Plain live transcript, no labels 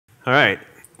All right.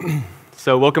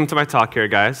 So welcome to my talk here,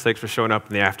 guys. Thanks for showing up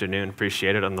in the afternoon.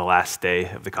 Appreciate it on the last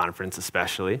day of the conference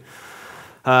especially.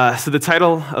 So the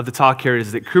title of the talk here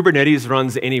is that Kubernetes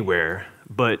runs anywhere,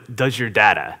 but does your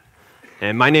data?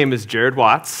 And my name is Jared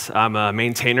Watts. I'm a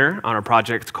maintainer on a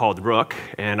project called Rook,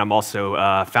 and I'm also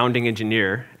a founding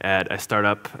engineer at a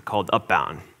startup called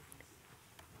Upbound.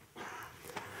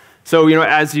 So,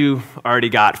 as you already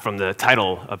got from the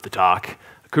title of the talk,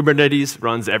 Kubernetes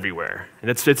runs everywhere. And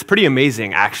it's pretty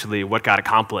amazing, actually, what got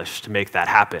accomplished to make that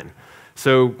happen.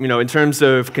 So, in terms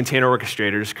of container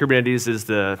orchestrators, Kubernetes is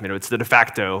it's the de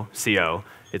facto CO.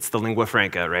 It's the lingua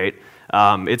franca, right?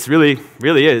 It's really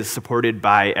is supported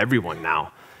by everyone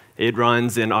now. It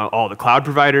runs in all the cloud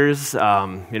providers,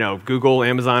 Google,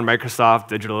 Amazon, Microsoft,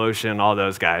 DigitalOcean, all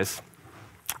those guys.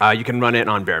 You can run it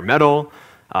on bare metal,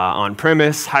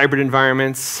 on-premise, hybrid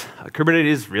environments.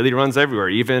 Kubernetes really runs everywhere,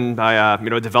 even by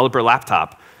a developer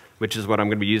laptop, which is what I'm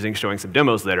going to be using, showing some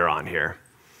demos later on here.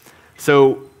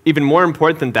 So even more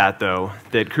important than that, though,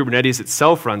 that Kubernetes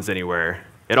itself runs anywhere,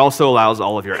 it also allows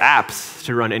all of your apps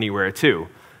to run anywhere, too.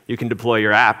 You can deploy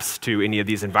your apps to any of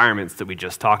these environments that we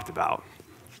just talked about.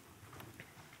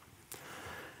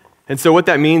 And so what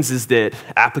that means is that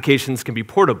applications can be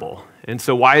portable. And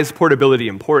so why is portability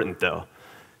important, though?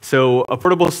 So a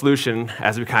portable solution,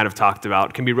 as we kind of talked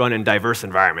about, can be run in diverse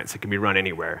environments. It can be run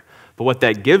anywhere. But what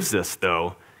that gives us,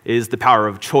 though, is the power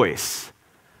of choice.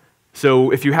 So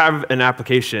if you have an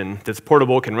application that's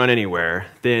portable, can run anywhere,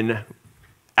 then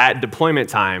at deployment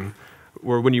time,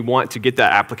 or when you want to get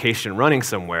that application running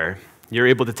somewhere, you're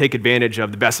able to take advantage of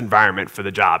the best environment for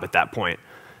the job at that point.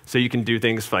 So you can do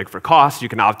things like for cost, you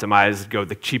can optimize, go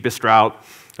the cheapest route,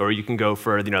 or you can go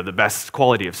for the best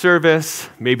quality of service.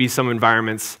 Maybe some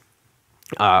environments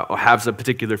have some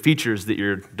particular features that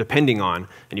you're depending on,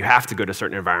 and you have to go to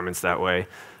certain environments that way.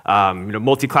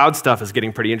 Multi-cloud stuff is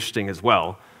getting pretty interesting as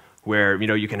well, where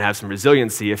you can have some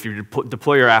resiliency if you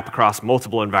deploy your app across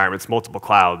multiple environments, multiple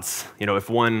clouds. If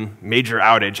one major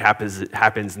outage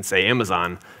happens in, say,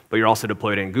 Amazon, but you're also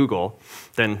deployed in Google,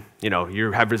 then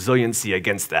you have resiliency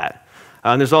against that.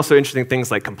 And there's also interesting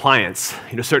things like compliance.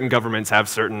 Certain governments have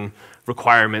certain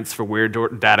requirements for where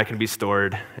data can be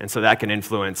stored, and so that can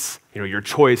influence your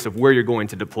choice of where you're going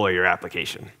to deploy your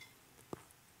application.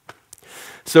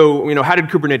 So, how did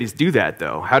Kubernetes do that,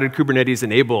 though? How did Kubernetes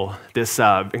enable this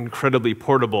incredibly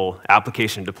portable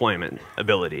application deployment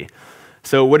ability?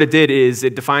 So what it did is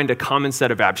it defined a common set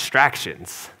of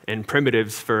abstractions and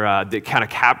primitives for that kind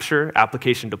of capture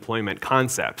application deployment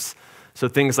concepts. So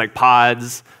things like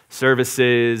pods,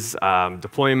 services,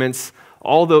 deployments,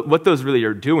 what those really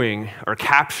are doing are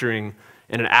capturing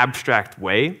in an abstract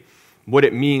way what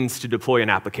it means to deploy an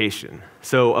application.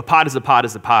 So a pod is a pod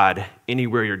is a pod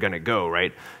anywhere you're going to go,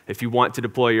 right? If you want to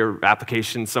deploy your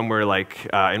application somewhere like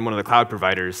in one of the cloud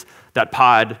providers, that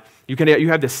pod, you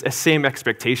have this same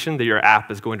expectation that your app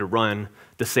is going to run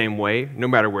the same way, no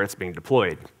matter where it's being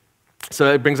deployed.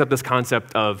 So it brings up this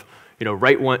concept of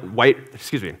write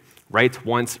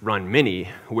once, run many,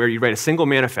 where you write a single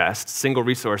manifest, single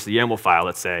resource, a YAML file,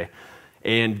 let's say,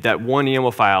 and that one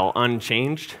YAML file,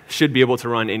 unchanged, should be able to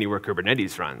run anywhere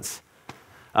Kubernetes runs.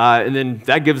 And then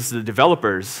that gives the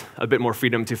developers a bit more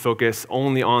freedom to focus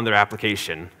only on their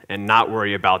application and not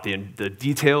worry about the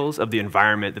details of the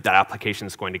environment that application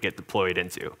is going to get deployed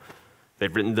into.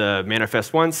 They've written the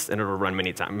manifest once, and it will run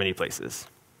many places.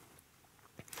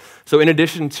 So in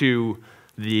addition to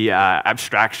the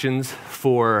abstractions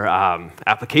for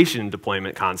application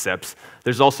deployment concepts,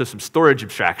 there's also some storage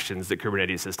abstractions that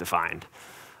Kubernetes has defined.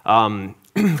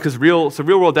 Because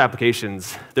real-world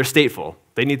applications, they're stateful.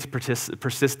 They need to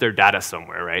persist their data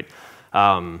somewhere, right?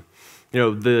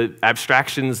 The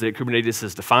abstractions that Kubernetes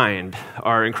has defined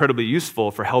are incredibly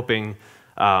useful for helping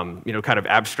kind of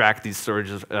abstract these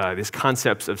these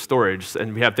concepts of storage.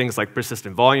 And we have things like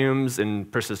persistent volumes and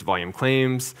persistent volume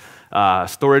claims.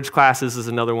 Storage classes is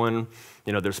another one.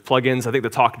 There's plugins. I think the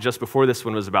talk just before this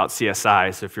one was about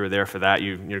CSI, so if you were there for that,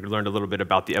 you learned a little bit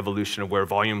about the evolution of where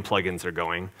volume plugins are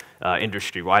going,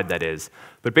 industry-wide that is.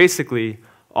 But basically,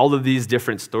 all of these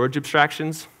different storage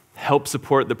abstractions help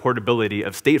support the portability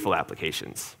of stateful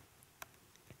applications.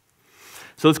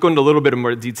 So let's go into a little bit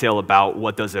more detail about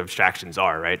what those abstractions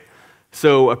are, right?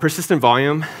 So a persistent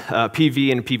volume,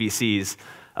 PV and PVCs,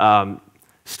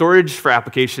 storage for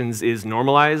applications is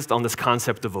normalized on this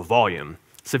concept of a volume.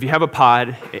 So if you have a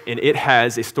pod and it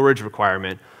has a storage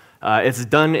requirement, it's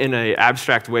done in an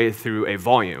abstract way through a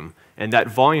volume. And that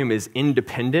volume is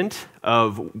independent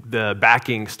of the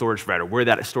backing storage provider, where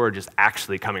that storage is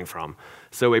actually coming from.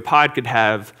 So a pod could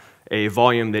have a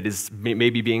volume that is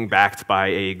maybe being backed by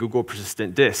a Google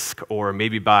persistent disk or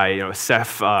maybe by a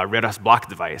Ceph Redis block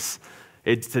device.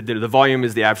 The volume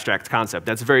is the abstract concept.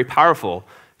 That's very powerful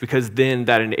because then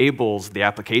that enables the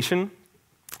application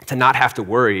to not have to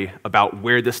worry about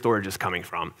where the storage is coming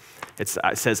from. It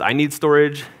says, I need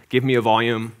storage, give me a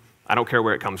volume. I don't care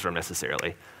where it comes from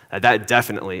necessarily. That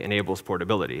definitely enables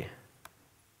portability.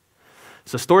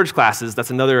 So storage classes,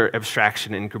 that's another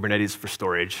abstraction in Kubernetes for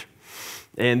storage.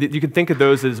 And you can think of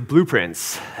those as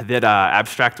blueprints that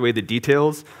abstract away the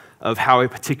details of how a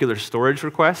particular storage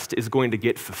request is going to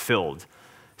get fulfilled.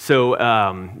 So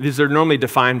these are normally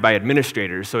defined by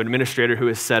administrators. So an administrator who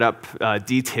has set up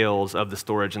details of the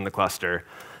storage in the cluster,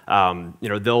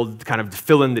 they'll kind of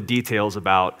fill in the details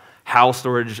about how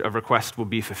storage of request will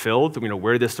be fulfilled,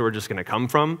 where this storage is going to come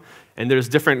from. And there's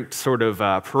different sort of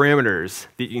parameters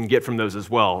that you can get from those as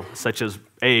well, such as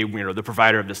the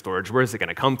provider of the storage, where is it going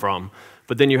to come from?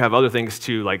 But then you have other things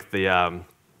too, like the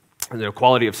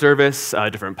quality of service,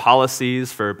 different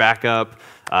policies for backup,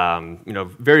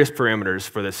 various parameters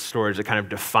for this storage that kind of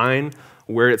define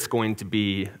where it's going to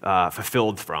be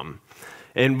fulfilled from.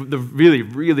 And the really,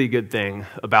 really good thing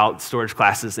about storage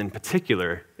classes in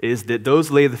particular is that those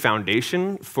lay the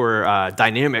foundation for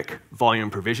dynamic volume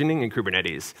provisioning in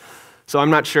Kubernetes. So I'm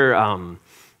not sure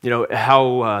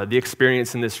how the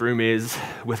experience in this room is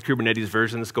with Kubernetes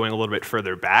versions going a little bit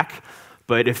further back,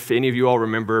 but if any of you all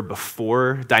remember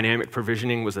before dynamic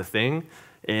provisioning was a thing,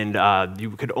 and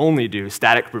you could only do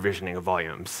static provisioning of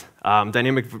volumes.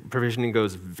 Dynamic provisioning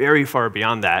goes very far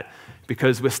beyond that,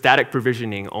 because with static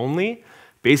provisioning only,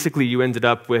 basically you ended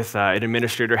up with an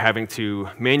administrator having to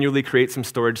manually create some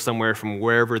storage somewhere from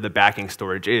wherever the backing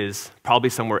storage is, probably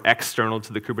somewhere external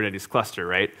to the Kubernetes cluster,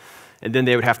 right? And then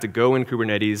they would have to go in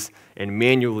Kubernetes and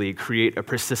manually create a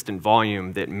persistent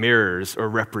volume that mirrors or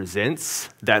represents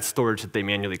that storage that they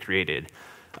manually created.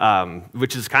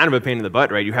 Which is kind of a pain in the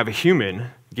butt, right? You have a human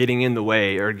getting in the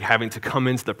way or having to come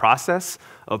into the process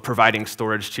of providing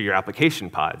storage to your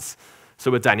application pods. So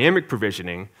with dynamic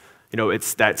provisioning,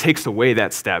 that takes away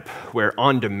that step where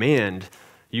on demand,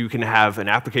 you can have an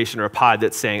application or a pod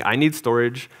that's saying, I need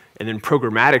storage, and then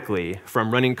programmatically,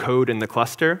 from running code in the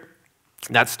cluster,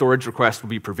 that storage request will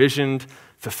be provisioned,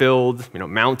 fulfilled,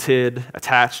 mounted,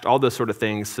 attached, all those sort of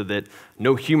things so that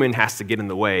no human has to get in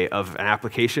the way of an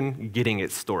application getting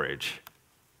its storage.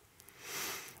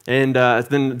 And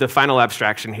then the final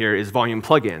abstraction here is volume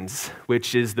plugins,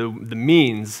 which is the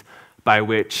means by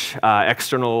which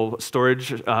external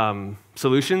storage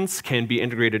solutions can be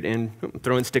integrated in.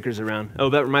 Throwing stickers around. Oh,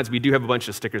 that reminds me, we do have a bunch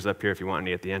of stickers up here if you want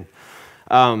any at the end.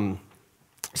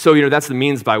 So that's the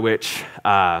means by which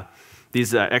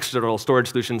these external storage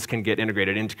solutions can get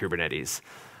integrated into Kubernetes.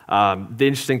 The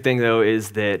interesting thing, though,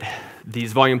 is that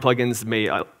these volume plugins may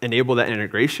enable that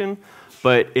integration,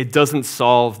 but it doesn't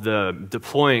solve the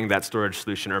deploying that storage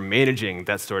solution or managing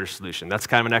that storage solution. That's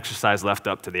kind of an exercise left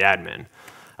up to the admin.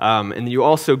 And you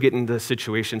also get into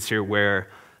situations here where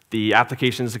the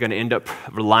applications are going to end up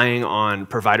relying on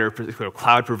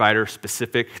cloud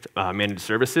provider-specific managed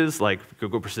services like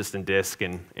Google Persistent Disk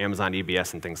and Amazon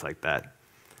EBS and things like that.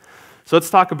 So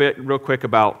let's talk a bit real quick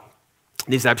about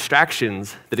these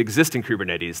abstractions that exist in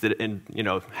Kubernetes that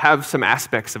have some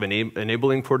aspects of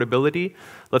enabling portability.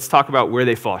 Let's talk about where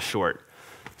they fall short.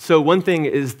 So one thing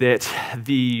is that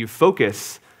the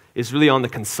focus is really on the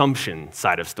consumption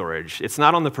side of storage. It's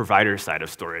not on the provider side of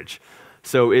storage.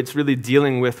 So it's really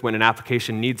dealing with when an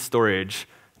application needs storage,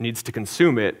 needs to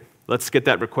consume it, let's get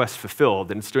that request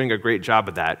fulfilled, and it's doing a great job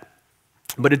of that.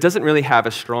 But it doesn't really have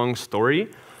a strong story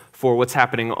for what's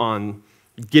happening on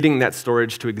getting that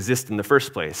storage to exist in the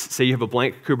first place. Say you have a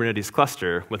blank Kubernetes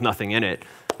cluster with nothing in it,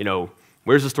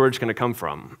 where's the storage going to come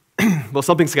from? Well,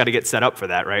 something's got to get set up for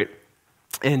that, right?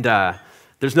 And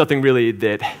there's nothing really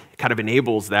that kind of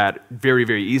enables that very,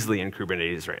 very easily in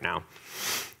Kubernetes right now.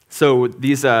 So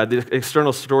these the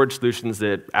external storage solutions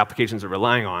that applications are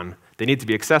relying on, they need to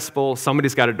be accessible.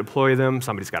 Somebody's got to deploy them.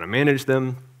 Somebody's got to manage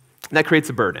them. And that creates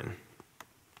a burden.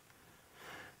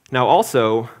 Now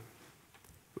also,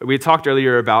 we talked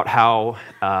earlier about how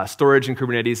storage in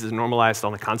Kubernetes is normalized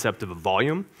on the concept of a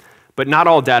volume, but not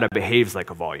all data behaves like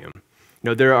a volume.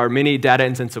 There are many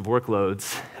data-intensive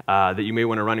workloads that you may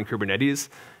want to run in Kubernetes,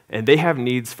 and they have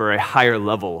needs for a higher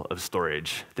level of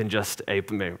storage than just a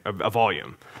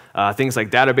volume. Things like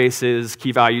databases,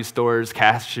 key-value stores,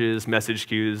 caches, message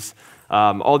queues,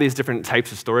 all these different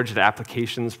types of storage that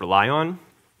applications rely on.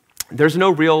 There's no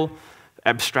real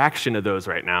abstraction of those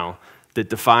right now that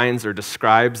defines or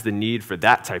describes the need for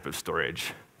that type of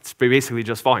storage. It's basically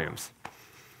just volumes.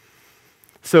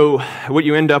 So what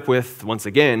you end up with, once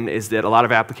again, is that a lot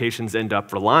of applications end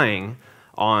up relying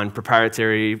on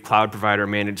proprietary cloud provider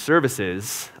managed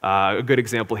services. A good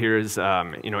example here is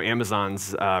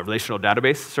Amazon's relational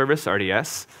database service,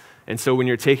 RDS. And so when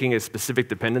you're taking a specific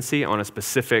dependency on a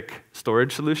specific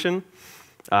storage solution,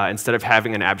 instead of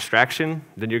having an abstraction,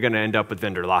 then you're going to end up with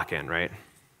vendor lock-in, right?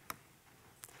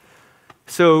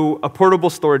 So a portable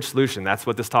storage solution, that's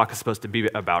what this talk is supposed to be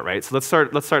about, right? So let's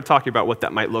start talking about what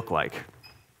that might look like.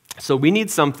 So we need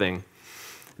something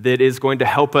that is going to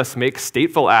help us make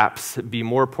stateful apps be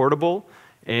more portable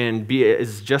and be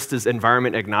just as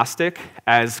environment agnostic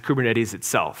as Kubernetes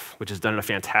itself, which has done a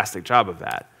fantastic job of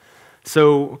that.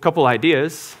 So a couple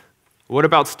ideas. What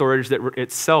about storage that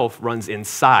itself runs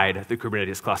inside the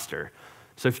Kubernetes cluster?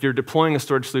 So if you're deploying a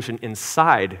storage solution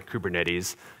inside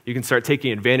Kubernetes, you can start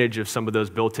taking advantage of some of those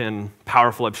built-in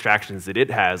powerful abstractions that it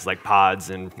has, like pods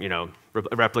and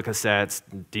replica sets,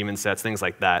 daemon sets, things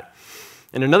like that.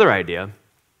 And another idea,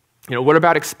 what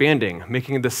about expanding,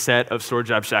 making the set of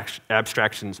storage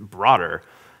abstractions broader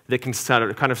that can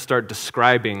kind of start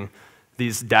describing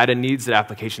these data needs that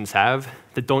applications have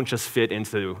that don't just fit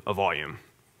into a volume?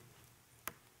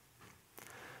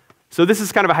 So this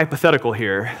is kind of a hypothetical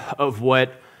here of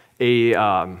what a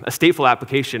stateful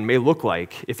application may look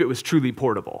like if it was truly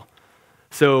portable.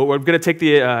 So we're going to take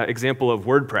the example of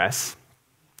WordPress.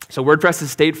 So WordPress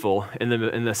is stateful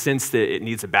in the sense that it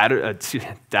needs a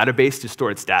database to store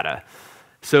its data.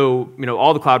 So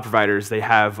all the cloud providers, they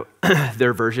have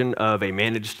their version of a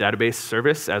managed database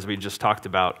service. As we just talked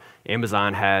about,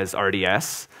 Amazon has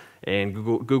RDS, and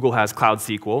Google has Cloud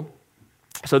SQL.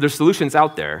 So there's solutions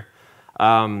out there.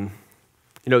 So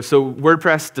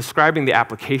WordPress, describing the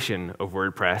application of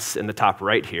WordPress in the top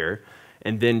right here,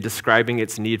 and then describing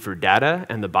its need for data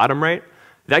in the bottom right,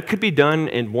 that could be done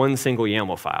in one single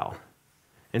YAML file.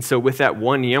 And so with that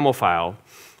one YAML file,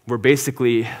 we're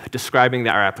basically describing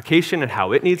our application and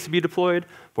how it needs to be deployed,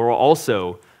 but we're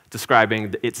also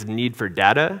describing its need for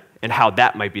data and how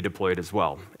that might be deployed as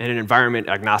well in an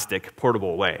environment-agnostic,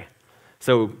 portable way.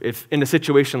 So if in a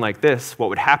situation like this, what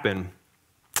would happen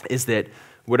is that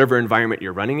whatever environment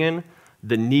you're running in,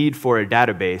 the need for a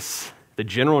database, the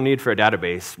general need for a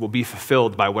database will be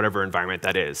fulfilled by whatever environment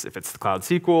that is. If it's the Cloud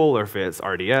SQL or if it's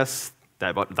RDS,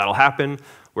 that'll happen.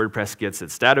 WordPress gets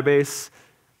its database.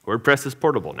 WordPress is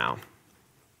portable now.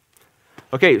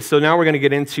 Okay, so now we're going to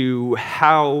get into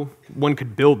how one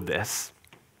could build this.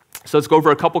 So let's go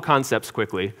over a couple concepts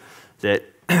quickly that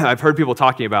I've heard people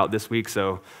talking about this week,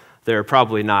 so they're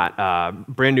probably not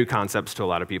brand new concepts to a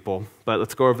lot of people, but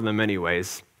let's go over them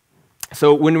anyways.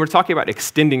 So when we're talking about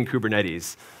extending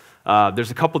Kubernetes,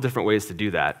 there's a couple different ways to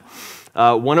do that.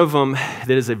 One of them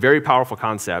that is a very powerful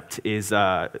concept is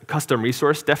custom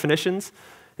resource definitions.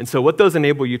 And so what those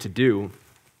enable you to do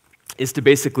is to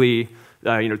basically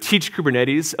teach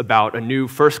Kubernetes about a new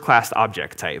first-class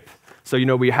object type. So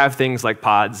we have things like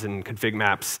pods and config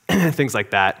maps, things like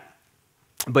that.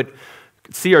 But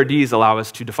CRDs allow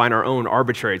us to define our own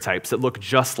arbitrary types that look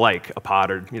just like a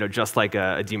pod or just like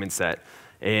a daemon set,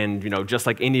 and just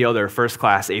like any other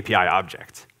first-class API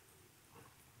object.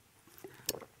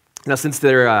 Now, since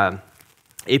they're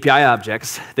API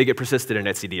objects, they get persisted in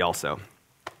etcd also.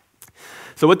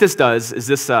 So what this does is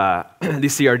these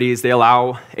CRDs, they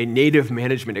allow a native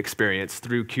management experience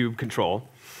through kube control.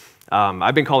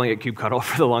 I've been calling it kubectl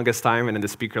for the longest time, and in the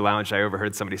speaker lounge, I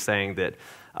overheard somebody saying that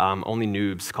only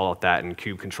noobs call it that, and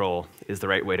kube control is the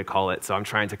right way to call it, so I'm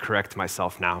trying to correct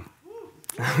myself now.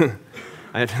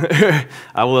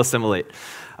 I will assimilate.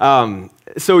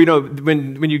 So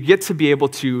when you get to be able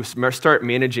to start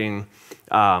managing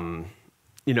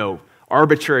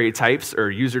arbitrary types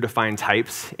or user-defined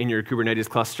types in your Kubernetes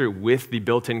cluster with the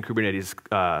built-in Kubernetes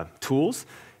tools,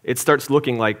 it starts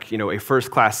looking like a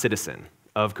first-class citizen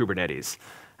of Kubernetes.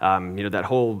 That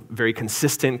whole very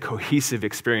consistent, cohesive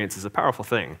experience is a powerful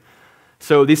thing.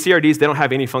 So these CRDs, they don't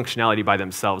have any functionality by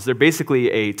themselves. They're basically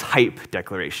a type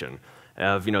declaration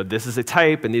of, this is a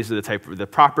type, and these are the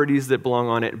properties that belong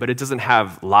on it, but it doesn't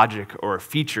have logic or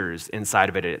features inside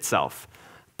of it itself.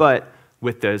 But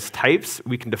with those types,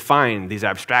 we can define these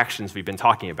abstractions we've been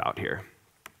talking about here.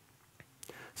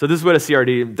 So this is what a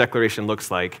CRD declaration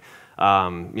looks like.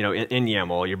 In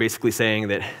YAML, you're basically saying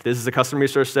that this is a custom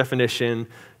resource definition.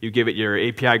 You give it your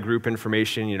API group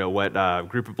information, what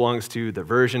group it belongs to, the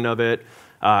version of it,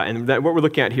 and what we're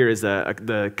looking at here is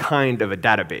the kind of a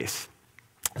database.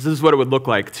 So this is what it would look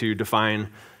like to define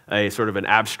a sort of an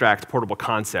abstract portable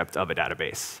concept of a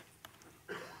database.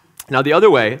 Now, the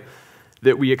other way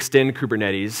that we extend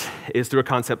Kubernetes is through a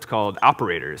concept called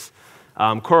operators.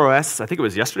 CoreOS, I think it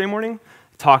was yesterday morning,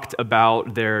 talked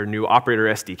about their new operator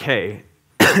SDK.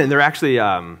 And they're actually,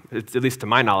 at least to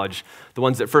my knowledge, the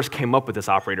ones that first came up with this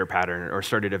operator pattern or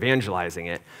started evangelizing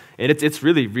it. And it's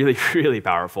really, really, really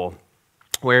powerful,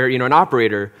 where an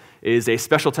operator is a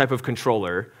special type of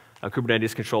controller, a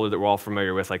Kubernetes controller that we're all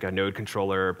familiar with, like a node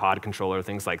controller, pod controller,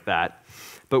 things like that.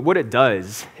 But what it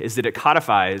does is that it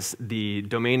codifies the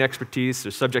domain expertise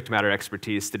or subject matter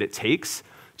expertise that it takes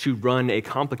to run a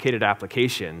complicated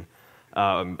application,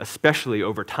 especially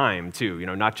over time, too.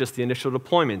 Not just the initial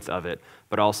deployment of it,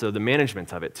 but also the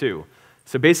management of it, too.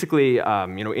 So basically,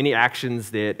 any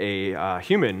actions that a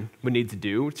human would need to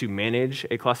do to manage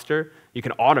a cluster, you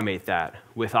can automate that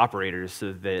with operators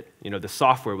so that the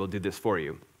software will do this for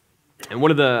you. And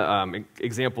one of the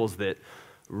examples that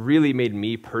really made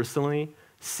me personally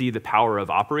see the power of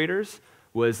operators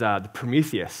was the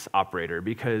Prometheus operator,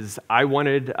 because I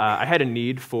had a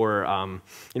need for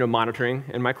monitoring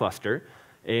in my cluster,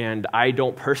 and I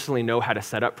don't personally know how to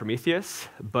set up Prometheus,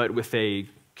 but with a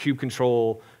kube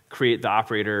control create the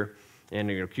operator and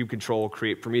kube control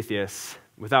create Prometheus,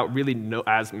 without really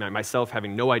myself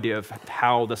having no idea of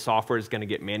how the software is going to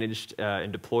get managed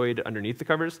and deployed underneath the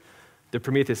covers, the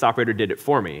Prometheus operator did it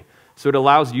for me. So it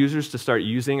allows users to start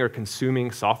using or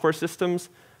consuming software systems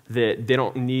that they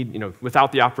don't need,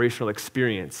 without the operational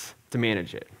experience to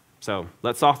manage it. So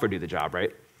let software do the job,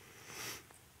 right?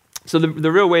 So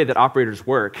the real way that operators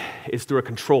work is through a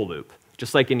control loop,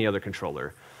 just like any other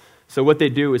controller. So what they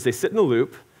do is they sit in the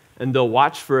loop, and they'll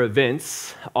watch for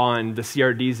events on the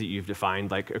CRDs that you've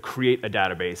defined, like create a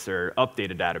database or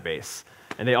update a database.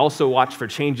 And they also watch for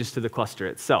changes to the cluster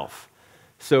itself.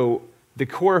 So the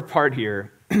core part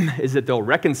here is that they'll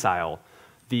reconcile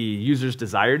the user's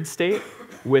desired state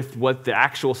with what the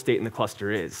actual state in the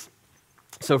cluster is.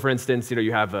 So for instance,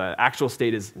 you have actual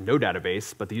state is no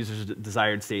database, but the user's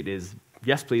desired state is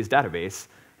yes, please, database.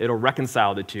 It'll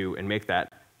reconcile the two and make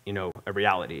that a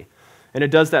reality. And it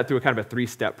does that through a kind of a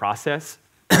three-step process.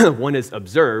 One is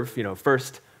observe,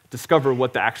 first discover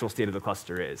what the actual state of the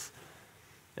cluster is,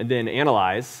 and then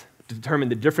analyze, to determine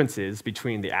the differences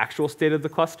between the actual state of the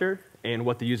cluster and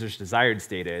what the user's desired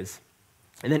state is,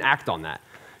 and then act on that.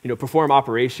 Perform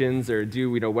operations or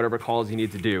do whatever calls you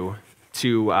need to do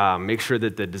to make sure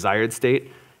that the desired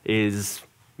state is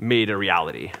made a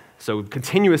reality. So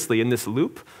continuously in this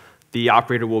loop, the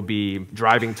operator will be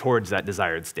driving towards that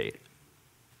desired state.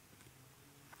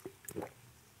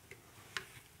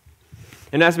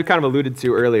 And as we kind of alluded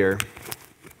to earlier,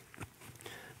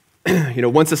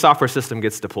 once the software system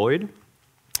gets deployed,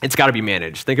 it's got to be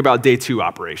managed. Think about day 2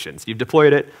 operations. You've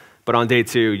deployed it, but on day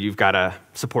 2, you've got to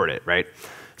support it, right?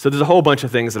 So there's a whole bunch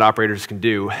of things that operators can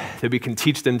do that we can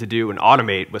teach them to do and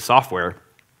automate with software,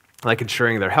 like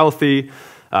ensuring they're healthy,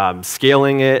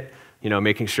 scaling it,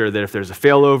 making sure that if there's a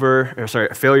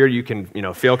failure, you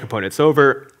can fail components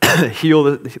over,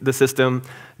 heal the system,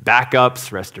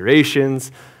 backups,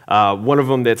 restorations. One of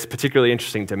them that's particularly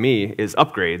interesting to me is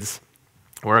upgrades,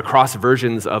 where across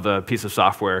versions of a piece of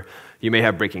software, you may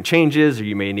have breaking changes, or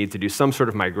you may need to do some sort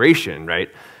of migration, right?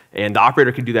 And the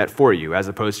operator can do that for you, as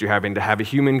opposed to having to have a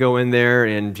human go in there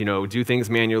and do things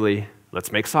manually.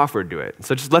 Let's make software do it.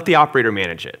 So just let the operator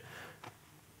manage it.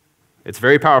 It's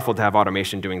very powerful to have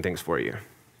automation doing things for you.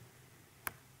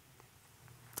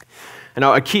 And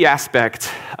now a key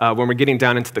aspect when we're getting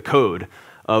down into the code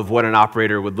of what an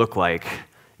operator would look like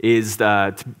is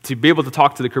to be able to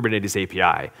talk to the Kubernetes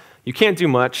API. You can't do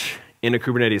much in a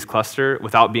Kubernetes cluster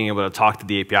without being able to talk to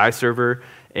the API server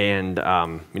and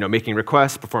making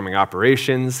requests, performing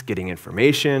operations, getting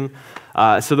information.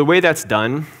 So the way that's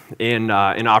done in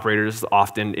operators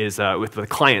often is with a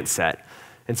client set.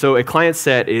 And so a client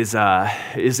set is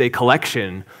a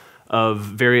collection of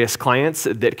various clients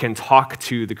that can talk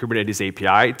to the Kubernetes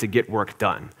API to get work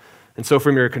done. And so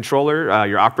from your controller,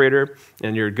 your operator,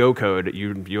 and your Go code,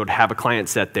 you would have a client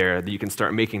set there that you can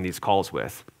start making these calls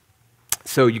with.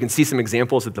 So you can see some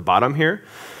examples at the bottom here,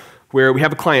 where we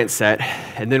have a client set,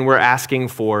 and then we're asking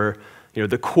for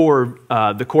the core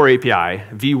API,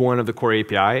 V1 of the core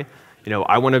API.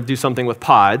 I want to do something with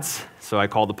pods, so I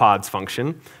call the pods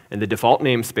function, and the default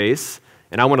namespace,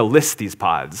 and I want to list these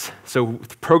pods. So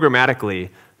programmatically,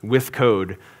 with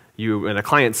code, in a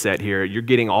client set here, you're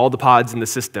getting all the pods in the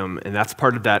system, and that's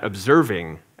part of that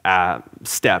observing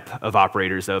step of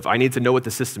operators of, I need to know what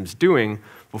the system's doing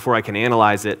before I can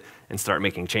analyze it and start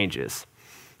making changes.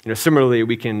 Similarly,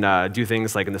 we can do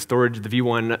things like in the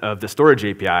V1 of the storage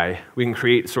API, we can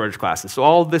create storage classes. So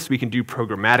all of this we can do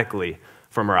programmatically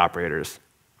from our operators.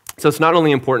 So it's not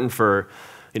only important for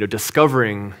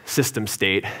discovering system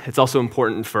state, it's also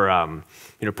important for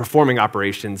performing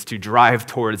operations to drive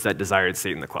towards that desired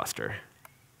state in the cluster.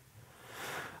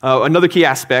 Another key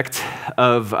aspect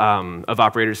of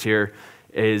operators here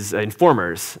is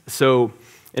informers. So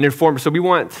an informer, so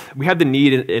we have the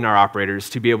need in our operators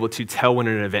to be able to tell when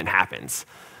an event happens.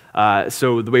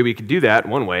 So the way we could do that,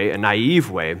 one way, a naive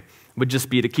way, would just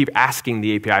be to keep asking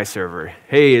the API server,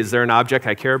 hey, is there an object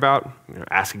I care about?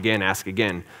 Ask again, ask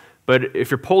again. But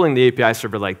if you're polling the API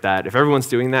server like that, if everyone's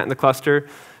doing that in the cluster,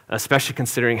 especially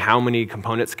considering how many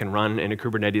components can run in a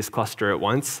Kubernetes cluster at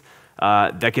once,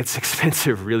 that gets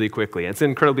expensive really quickly. It's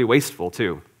incredibly wasteful,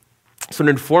 too. So an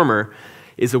informer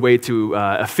is a way to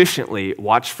efficiently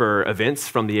watch for events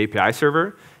from the API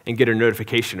server and get a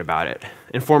notification about it.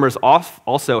 Informers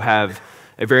also have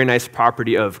a very nice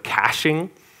property of caching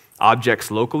objects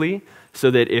locally,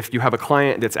 so that if you have a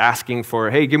client that's asking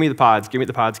for, hey, give me the pods, give me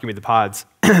the pods, give me the pods,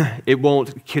 it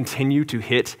won't continue to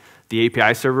hit the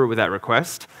API server with that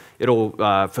request. It'll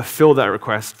fulfill that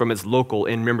request from its local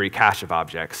in-memory cache of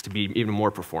objects to be even more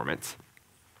performant.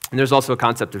 And there's also a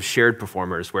concept of shared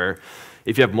performers, where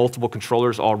if you have multiple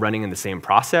controllers all running in the same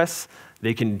process,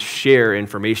 they can share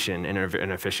information in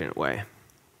an efficient way.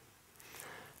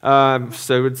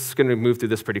 So it's going to move through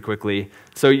this pretty quickly.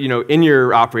 So, in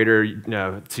your operator,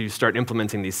 to start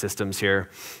implementing these systems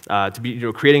here, to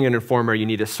be, creating an informer, you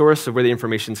need a source of where the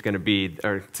information is going to be,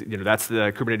 or that's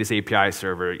the Kubernetes API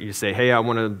server. You say, hey, I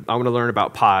want to learn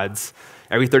about pods.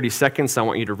 Every 30 seconds, I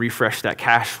want you to refresh that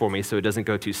cache for me so it doesn't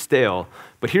go too stale.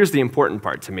 But here's the important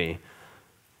part to me.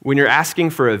 When you're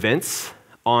asking for events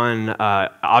on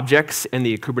objects in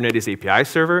the Kubernetes API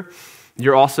server,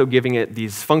 you're also giving it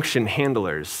these function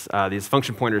handlers, these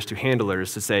function pointers to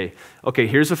handlers to say, okay,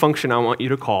 here's a function I want you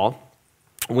to call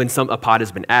when a pod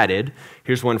has been added.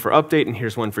 Here's one for update, and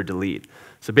here's one for delete.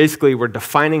 So basically, we're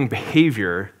defining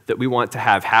behavior that we want to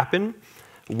have happen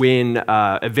when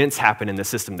events happen in the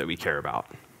system that we care about.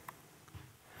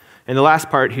 And the last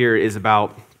part here is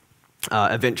about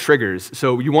event triggers.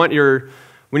 So when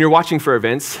you're watching for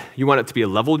events, you want it to be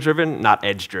level-driven, not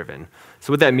edge-driven.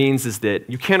 So what that means is that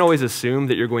you can't always assume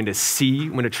that you're going to see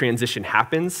when a transition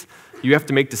happens. You have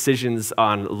to make decisions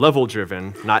on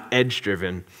level-driven, not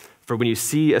edge-driven. For when you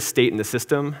see a state in the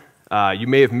system, you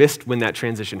may have missed when that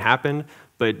transition happened,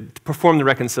 but perform the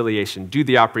reconciliation, do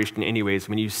the operation anyways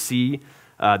when you see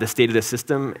the state of the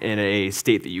system in a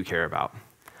state that you care about.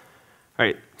 All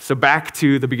right, so back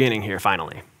to the beginning here,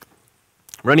 finally.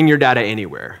 Running your data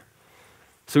anywhere.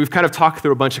 So we've kind of talked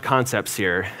through a bunch of concepts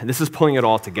here, and this is pulling it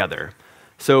all together.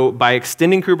 So by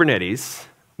extending Kubernetes,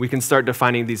 we can start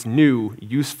defining these new,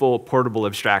 useful, portable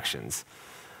abstractions.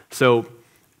 So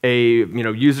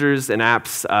users and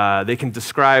apps, they can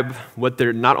describe what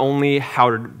they're, not only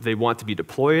how they want to be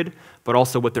deployed, but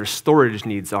also what their storage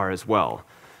needs are as well.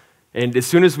 And as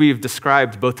soon as we've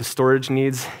described both the storage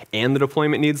needs and the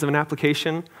deployment needs of an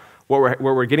application, what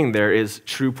we're getting there is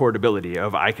true portability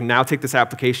of I can now take this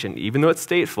application, even though it's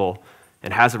stateful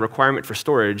and has a requirement for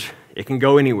storage, it can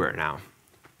go anywhere now.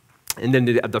 And then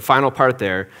the final part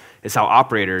there is how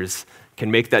operators can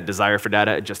make that desire for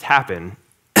data just happen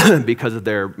because of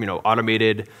their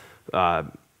automated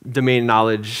domain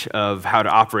knowledge of how to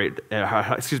operate,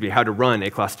 how to run a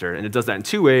cluster. And it does that in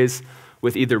two ways,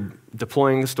 with either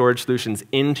deploying storage solutions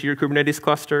into your Kubernetes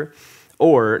cluster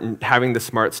or having the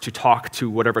smarts to talk to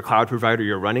whatever cloud provider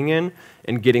you're running in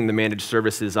and getting the managed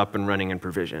services up and running and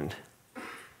provisioned. All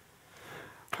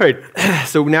right,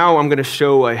 so now I'm going to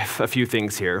show a few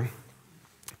things here.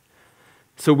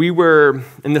 So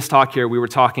in this talk here, we were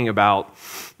talking about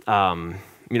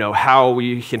how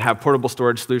we can have portable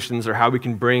storage solutions or how we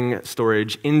can bring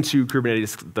storage into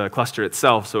Kubernetes, the cluster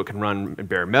itself, so it can run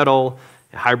bare metal,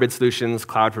 hybrid solutions,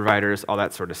 cloud providers, all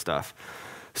that sort of stuff.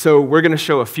 So we're going to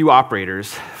show a few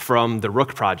operators from the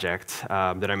Rook project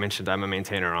that I mentioned I'm a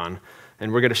maintainer on.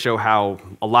 And we're going to show how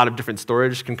a lot of different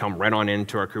storage can come right on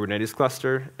into our Kubernetes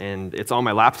cluster. And it's on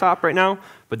my laptop right now,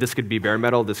 but this could be bare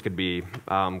metal, this could be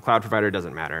cloud provider,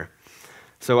 doesn't matter.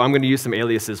 So I'm going to use some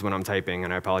aliases when I'm typing,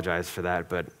 and I apologize for that,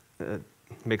 but it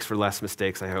makes for less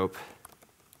mistakes, I hope.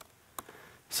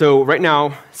 So right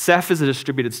now, Ceph is a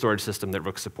distributed storage system that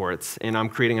Rook supports, and I'm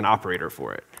creating an operator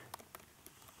for it.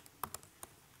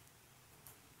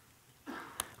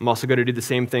 I'm also going to do the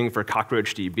same thing for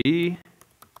CockroachDB,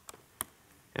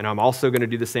 and I'm also going to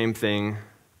do the same thing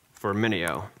for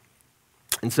Minio.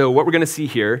 And so what we're going to see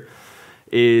here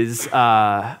is,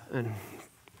 I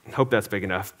hope that's big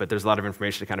enough, but there's a lot of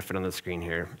information to kind of fit on the screen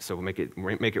here, so we'll make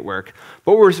it work.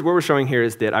 But what we're showing here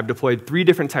is that I've deployed 3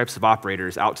 different types of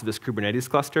operators out to this Kubernetes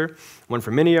cluster, one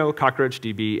for Minio,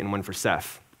 CockroachDB, and one for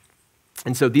Ceph.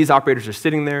 And so these operators are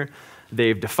sitting there.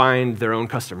 They've defined their own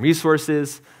custom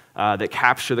resources. that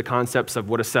capture the concepts of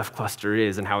what a Ceph cluster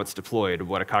is and how it's deployed,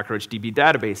 what a CockroachDB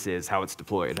database is, how it's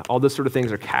deployed. All those sort of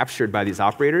things are captured by these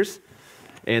operators,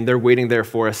 and they're waiting there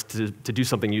for us to do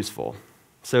something useful.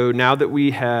 So now that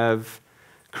we have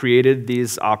created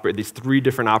these 3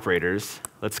 different operators,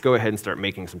 let's go ahead and start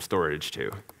making some storage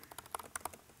too.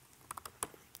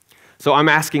 So I'm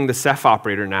asking the Ceph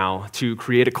operator now to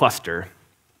create a cluster,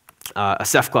 a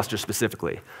Ceph cluster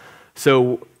specifically.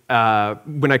 So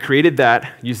when I created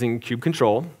that using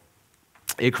kubectl,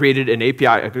 it created an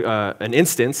API, an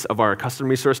instance of our custom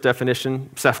resource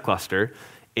definition Ceph cluster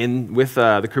with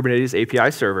the Kubernetes API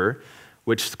server,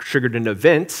 which triggered an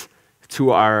event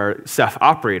to our Ceph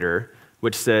operator,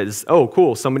 which says, oh,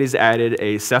 cool, somebody's added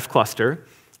a Ceph cluster.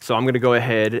 So I'm going to go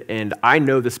ahead, and I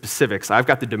know the specifics. I've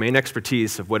got the domain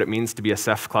expertise of what it means to be a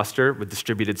Ceph cluster with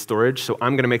distributed storage, so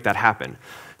I'm going to make that happen.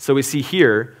 So we see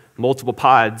here, multiple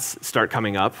pods start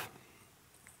coming up,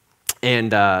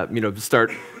 and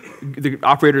the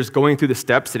operators going through the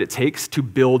steps that it takes to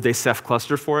build a Ceph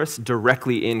cluster for us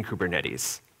directly in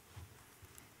Kubernetes.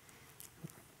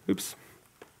 Oops.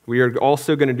 We are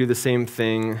also going to do the same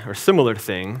thing, or similar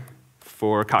thing,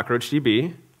 for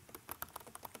CockroachDB.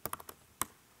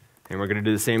 And we're going to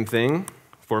do the same thing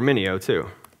for Minio, too.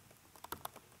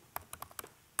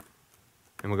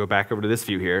 And we'll go back over to this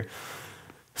view here.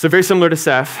 So very similar to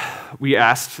Ceph, we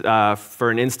asked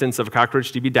for an instance of a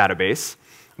CockroachDB database.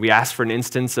 We asked for an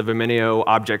instance of a Minio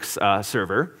objects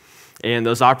server. And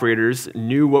those operators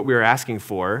knew what we were asking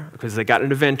for because they got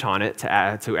an event on it to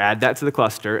add that to the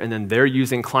cluster. And then they're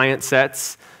using client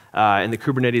sets and the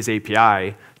Kubernetes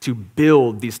API to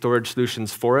build these storage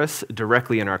solutions for us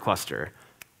directly in our cluster.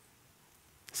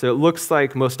 So it looks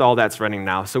like most all that's running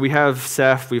now. So we have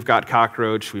Ceph, we've got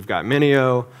Cockroach, we've got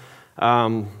Minio.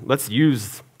 Let's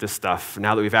use this stuff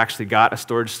now that we've actually got a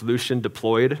storage solution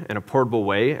deployed in a portable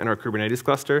way in our Kubernetes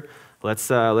cluster. Let's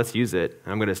use it.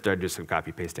 I'm going to start doing some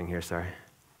copy pasting here. Sorry,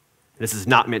 this is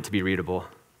not meant to be readable.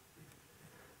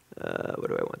 What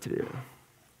do I want to do?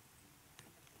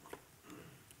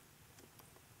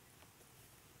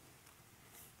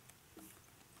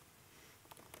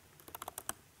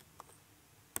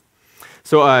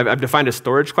 So I've defined a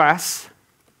storage class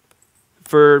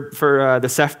for the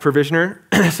Ceph provisioner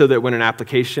so that when an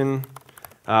application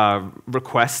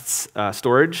requests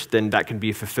storage, then that can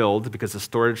be fulfilled because the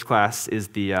storage class is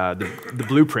the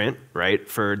blueprint, right,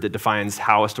 that defines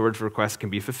how a storage request can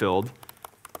be fulfilled.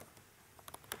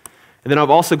 And then I've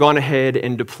also gone ahead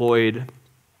and deployed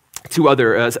 2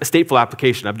 other, a stateful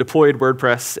application. I've deployed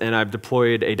WordPress and I've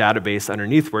deployed a database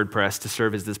underneath WordPress to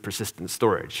serve as this persistent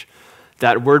storage.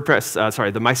 That the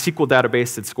MySQL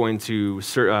database that's going to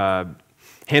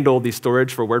handle the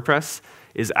storage for WordPress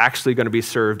is actually going to be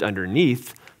served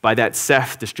underneath by that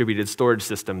Ceph distributed storage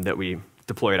system that we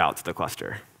deployed out to the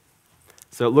cluster.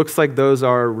 So it looks like those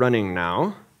are running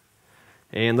now.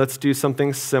 And let's do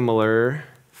something similar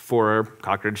for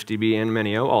CockroachDB and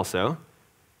Minio also.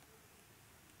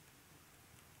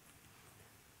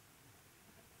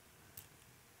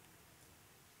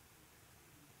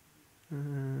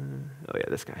 Oh yeah,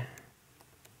 this guy.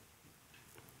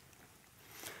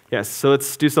 Yes, so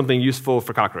let's do something useful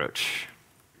for Cockroach.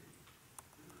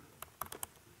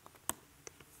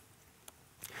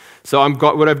 So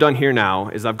what I've done here now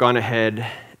is I've gone ahead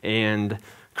and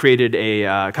created a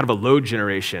kind of a load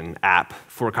generation app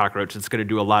for Cockroach that's going to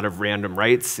do a lot of random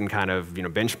writes and kind of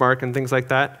benchmark and things like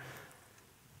that.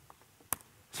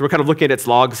 So we're kind of looking at its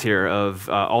logs here of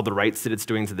all the writes that it's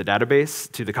doing to the database,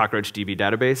 to the CockroachDB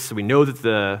database. So we know that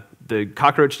the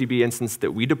CockroachDB instance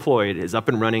that we deployed is up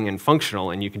and running and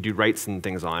functional, and you can do writes and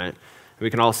things on it. And we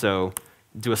can also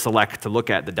do a select to look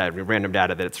at the random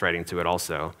data that it's writing to it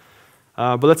also.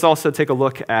 But let's also take a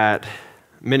look at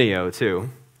Minio too.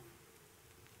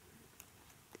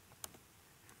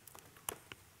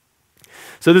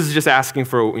 So this is just asking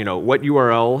for what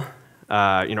URL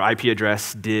IP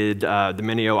address did the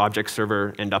Minio object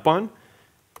server end up on?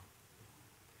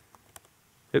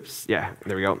 Oops, yeah,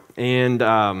 there we go. And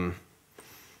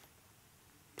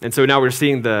so now we're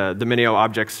seeing the Minio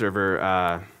object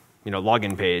server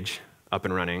login page up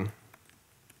and running.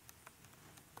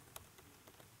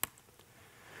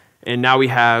 And now we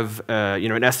have an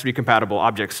S3 compatible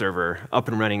object server up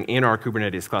and running in our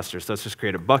Kubernetes cluster. So let's just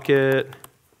create a bucket.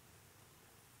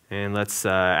 And let's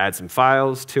add some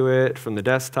files to it from the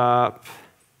desktop.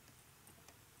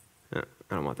 I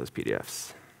don't want those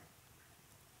PDFs.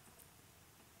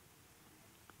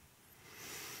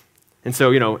 And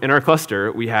so, in our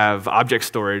cluster, we have object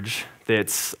storage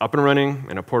that's up and running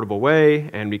in a portable way,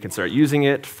 and we can start using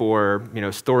it for,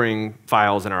 storing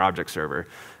files in our object server.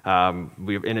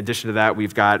 In addition to that,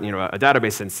 we've got a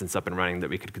database instance up and running that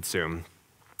we could consume.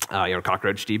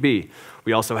 CockroachDB.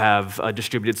 We also have a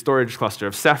distributed storage cluster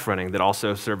of Ceph running that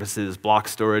also services block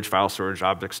storage, file storage,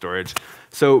 object storage.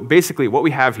 So basically, what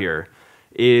we have here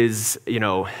is, in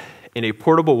a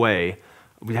portable way,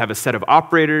 we have a set of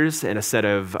operators and a set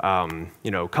of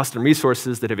custom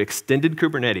resources that have extended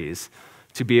Kubernetes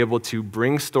to be able to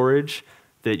bring storage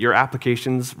that your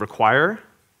applications require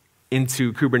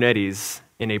into Kubernetes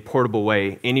in a portable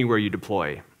way anywhere you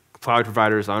deploy. Cloud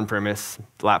providers, on-premise,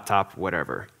 laptop,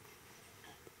 whatever.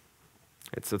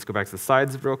 Right, so let's go back to the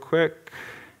slides real quick.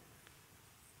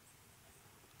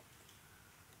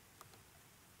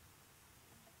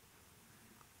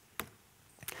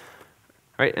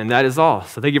 All right, and that is all.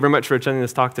 So thank you very much for attending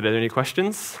this talk today. Are there any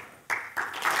questions?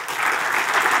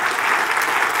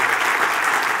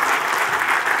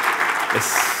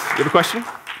 Yes, you have a question?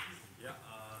 Yeah.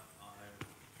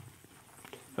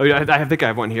 Oh, yeah, I think I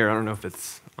have one here. I don't know if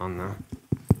it's on the...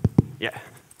 Yeah.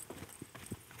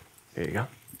 There you go.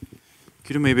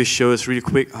 Could you maybe show us really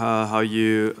quick how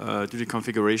you do the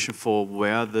configuration for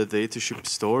where the data should be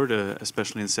stored?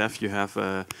 Especially in Ceph, you have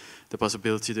the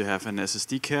possibility to have an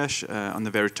SSD cache on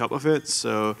the very top of it.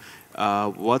 So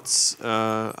how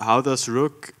does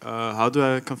Rook, how do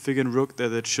I configure in Rook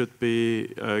that it should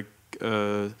be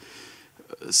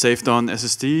saved on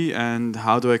SSD, and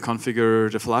how do I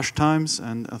configure the flash times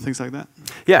and things like that?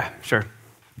 Yeah, sure.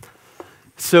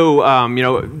 So,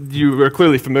 you are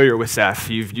clearly familiar with Ceph.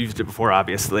 You've used it before,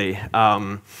 obviously.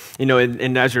 And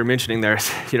as you're mentioning there,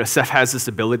 Ceph has this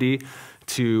ability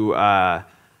to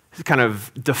kind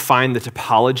of define the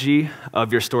topology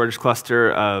of your storage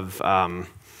cluster of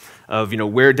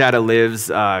where data lives,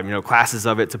 classes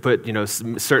of it, to put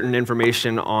certain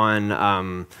information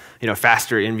on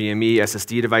faster NVMe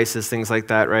SSD devices, things like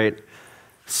that, right?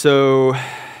 So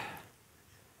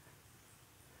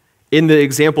in the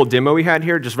example demo we had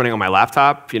here, just running on my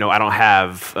laptop, I don't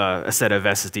have a set of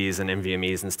SSDs and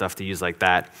NVMEs and stuff to use like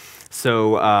that.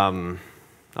 So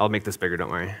I'll make this bigger, don't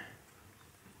worry.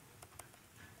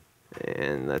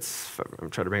 And I'm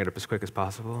trying to bring it up as quick as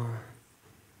possible.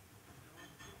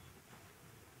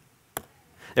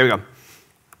 There we go.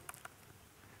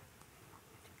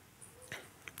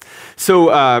 So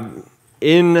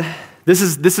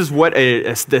this is what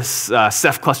this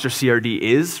Ceph cluster CRD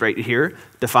is right here,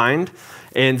 defined.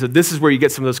 And so this is where you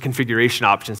get some of those configuration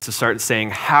options to start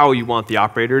saying how you want the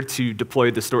operator to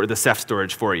deploy the Ceph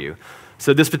storage for you.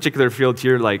 So this particular field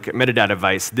here, like metadata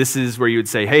device, this is where you would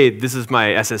say, hey, this is my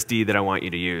SSD that I want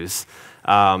you to use.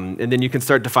 And then you can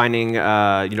start defining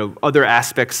other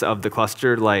aspects of the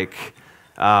cluster, like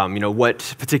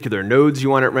what particular nodes you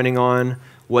want it running on,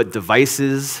 what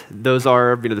devices those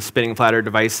are, the spinning platter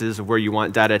devices, where you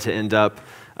want data to end up,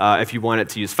 if you want it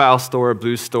to use file store,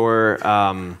 blue store,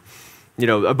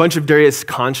 a bunch of various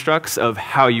constructs of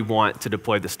how you want to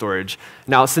deploy the storage.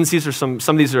 Now, since these are some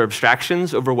of these are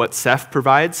abstractions over what Ceph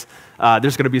provides,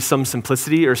 there's going to be some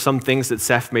simplicity or some things that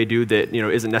Ceph may do that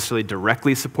isn't necessarily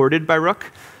directly supported by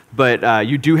Rook, but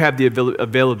you do have the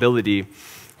availability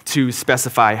to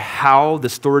specify how the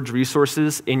storage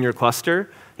resources in your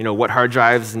cluster, what hard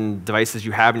drives and devices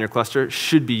you have in your cluster,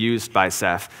 should be used by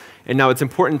Ceph. And now it's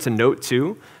important to note,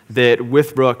 too, that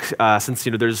with Rook, since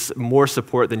there's more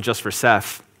support than just for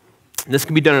Ceph, this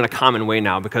can be done in a common way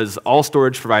now, because all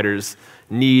storage providers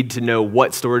need to know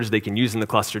what storage they can use in the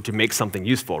cluster to make something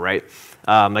useful, right?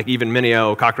 Like even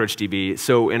Minio, CockroachDB.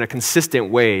 So in a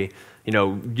consistent way,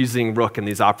 using Rook and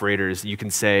these operators, you can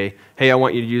say, hey, I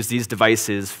want you to use these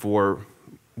devices for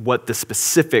what the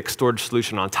specific storage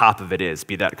solution on top of it is,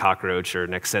 be that Cockroach or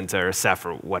Nexenta or Ceph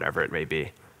or whatever it may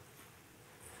be.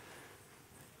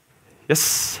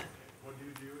 Yes? What do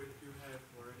you do if you have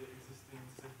already existing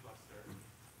Ceph cluster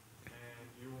and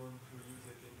you want to use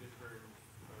it in different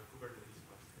Kubernetes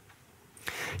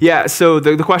clusters? Yeah, so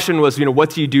the question was, what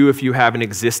do you do if you have an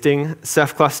existing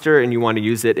Ceph cluster and you want to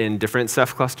use it in different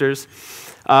Ceph clusters?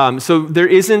 So there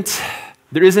isn't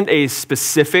a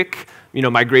specific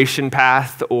migration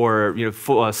path or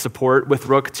full, support with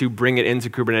Rook to bring it into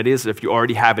Kubernetes if you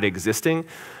already have it existing.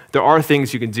 There are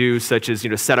things you can do, such as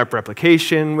set up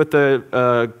replication with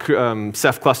the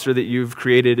Ceph cluster that you've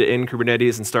created in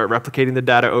Kubernetes and start replicating the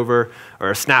data over,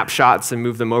 or snapshots and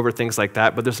move them over, things like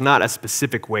that. But there's not a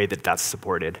specific way that that's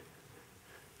supported.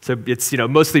 So it's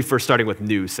mostly for starting with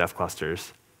new Ceph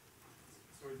clusters.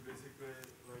 So it's basically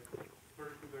like per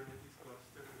Kubernetes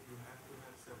cluster, you have to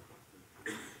have Ceph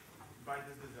cluster by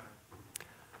this design.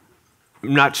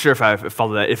 I'm not sure if I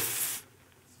follow that. So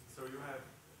you have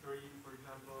 3, for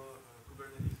example,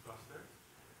 Kubernetes clusters.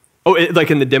 Oh,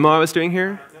 like in the demo I was doing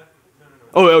here? No.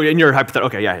 Oh, in your hypothetical.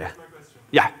 Okay, yeah. That's my question.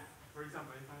 Yeah. For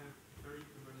example, if I have 30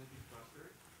 Kubernetes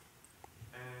clusters,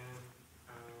 and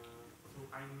so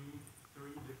I need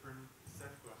 3 different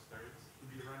Ceph clusters to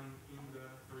be running in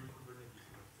the 3 Kubernetes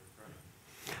clusters,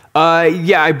 right?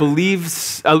 Yeah, I believe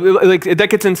like that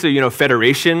gets into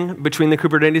federation between the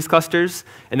Kubernetes clusters,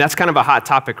 and that's kind of a hot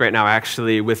topic right now,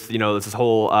 actually, with this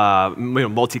whole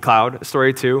multi-cloud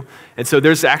story too. And so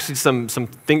there's actually some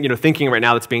thinking right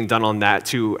now that's being done on that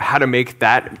to how to make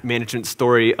that management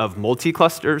story of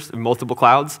multi-clusters, multiple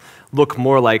clouds, look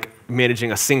more like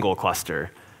managing a single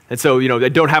cluster. And so they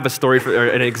don't have a story for or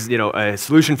a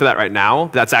solution for that right now.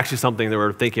 But that's actually something that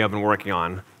we're thinking of and working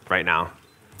on right now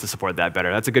to support that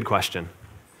better. That's a good question.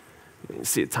 Let me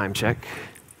see a time check.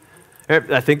 All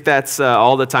right, I think that's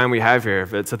all the time we have here.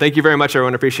 So thank you very much,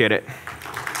 everyone. Appreciate it.